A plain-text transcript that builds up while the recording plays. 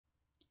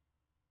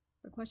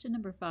question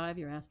number 5,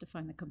 you're asked to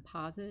find the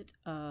composite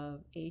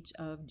of h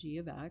of g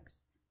of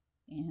x,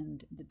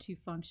 and the two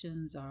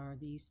functions are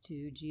these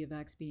two, g of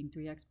x being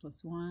 3x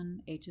plus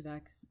 1, h of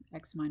x,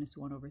 x minus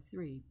 1 over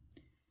 3.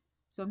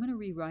 So I'm going to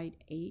rewrite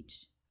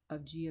h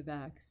of g of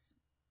x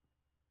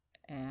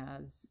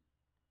as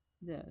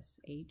this,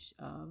 h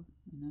of,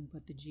 and then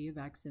put the g of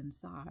x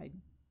inside.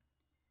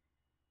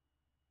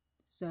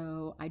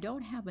 So I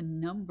don't have a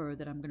number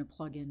that I'm going to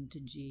plug into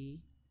g,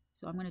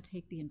 so I'm going to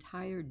take the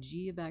entire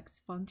g of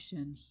x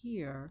function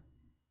here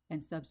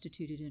and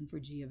substitute it in for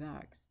g of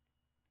x.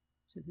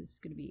 So this is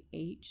going to be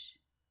h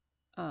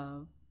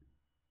of,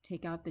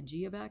 take out the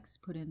g of x,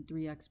 put in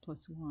 3x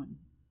plus 1.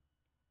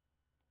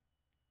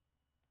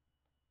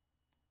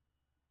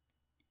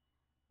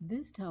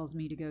 This tells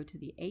me to go to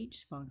the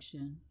h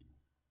function,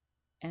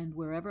 and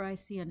wherever I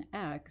see an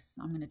x,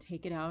 I'm going to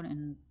take it out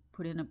and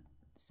put in a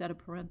set of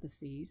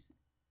parentheses,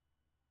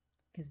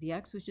 because the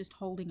x was just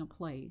holding a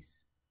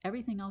place.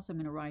 Everything else I'm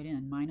going to write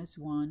in, minus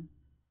 1,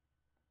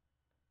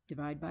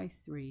 divide by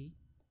 3,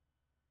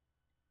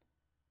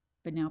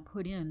 but now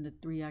put in the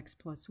 3x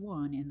plus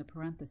 1 in the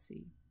parenthesis.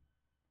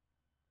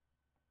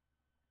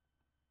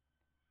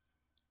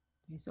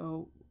 Okay,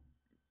 so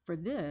for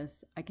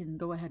this, I can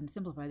go ahead and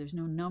simplify. There's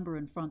no number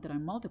in front that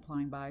I'm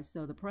multiplying by,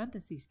 so the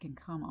parentheses can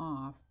come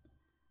off.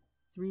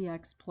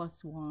 3x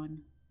plus 1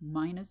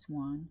 minus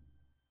 1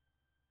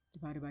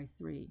 divided by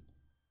 3.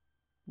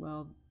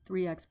 Well,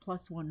 3x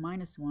plus 1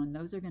 minus 1,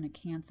 those are going to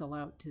cancel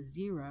out to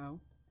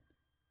 0,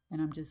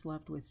 and I'm just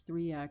left with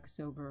 3x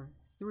over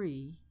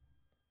 3.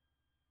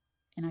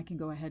 And I can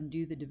go ahead and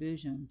do the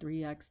division.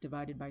 3x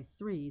divided by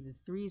 3,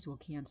 the 3's will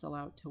cancel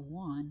out to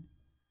 1,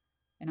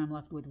 and I'm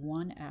left with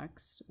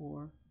 1x,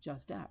 or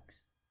just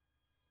x.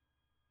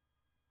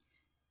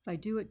 If I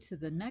do it to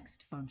the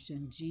next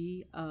function,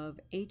 g of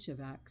h of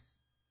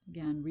x,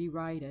 again,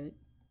 rewrite it,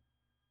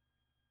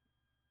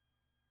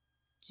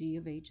 g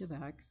of h of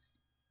x.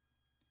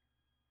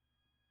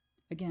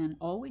 Again,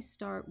 always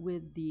start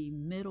with the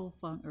middle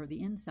or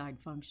the inside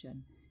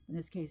function. In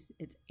this case,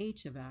 it's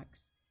h of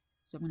x.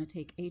 So I'm going to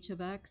take h of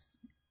x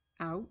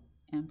out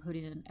and put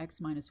in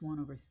x minus 1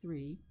 over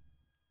 3.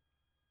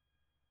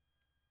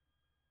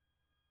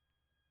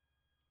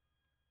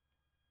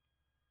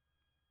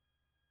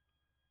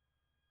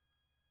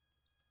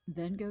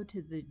 Then go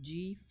to the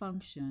g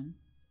function,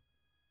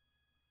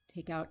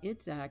 take out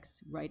its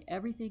x, write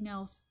everything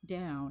else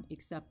down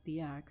except the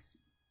x.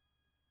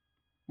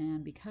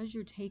 And because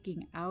you're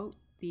taking out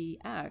the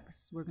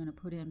x, we're going to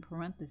put in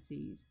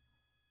parentheses.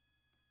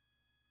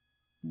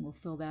 And we'll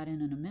fill that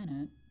in a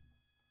minute.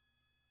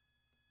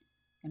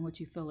 And what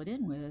you fill it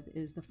in with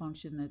is the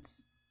function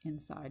that's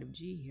inside of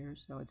g here.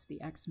 So it's the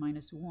x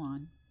minus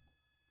 1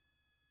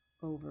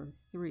 over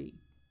 3.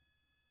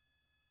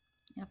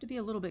 You have to be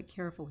a little bit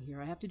careful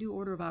here. I have to do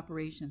order of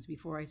operations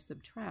before I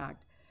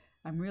subtract.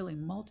 I'm really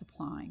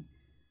multiplying.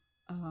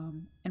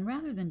 And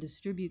rather than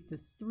distribute the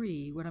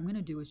 3, what I'm going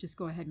to do is just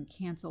go ahead and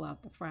cancel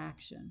out the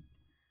fraction.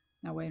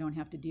 That way I don't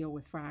have to deal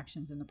with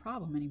fractions in the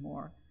problem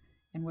anymore.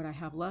 And what I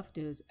have left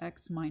is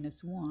x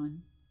minus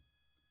 1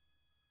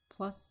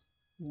 plus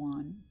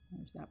 1.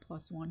 There's that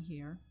plus 1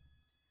 here.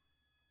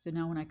 So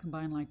now when I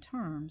combine like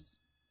terms,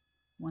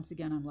 once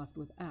again I'm left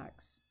with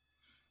x.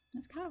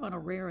 It's kind of on a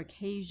rare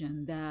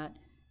occasion that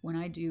when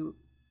I do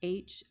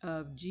h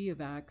of g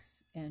of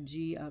x and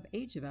g of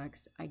h of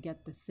x, I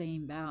get the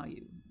same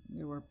value.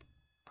 There were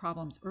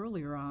problems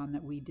earlier on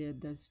that we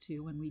did this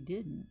too and we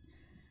didn't.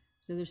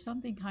 So there's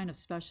something kind of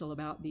special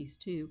about these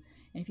two.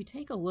 And if you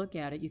take a look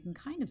at it, you can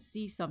kind of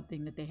see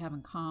something that they have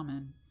in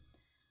common.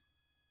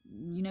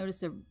 You notice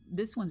that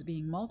this one's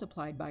being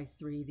multiplied by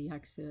 3, the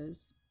x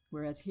is,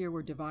 whereas here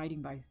we're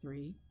dividing by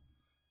 3.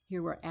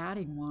 Here we're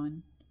adding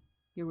 1.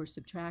 Here we're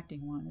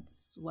subtracting 1.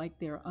 It's like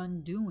they're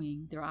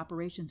undoing, their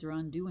operations are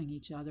undoing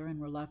each other, and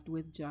we're left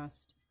with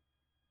just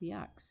the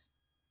x.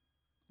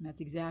 And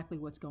that's exactly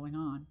what's going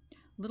on.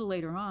 A little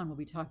later on, we'll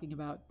be talking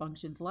about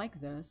functions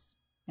like this,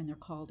 and they're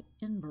called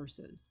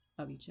inverses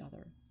of each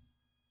other.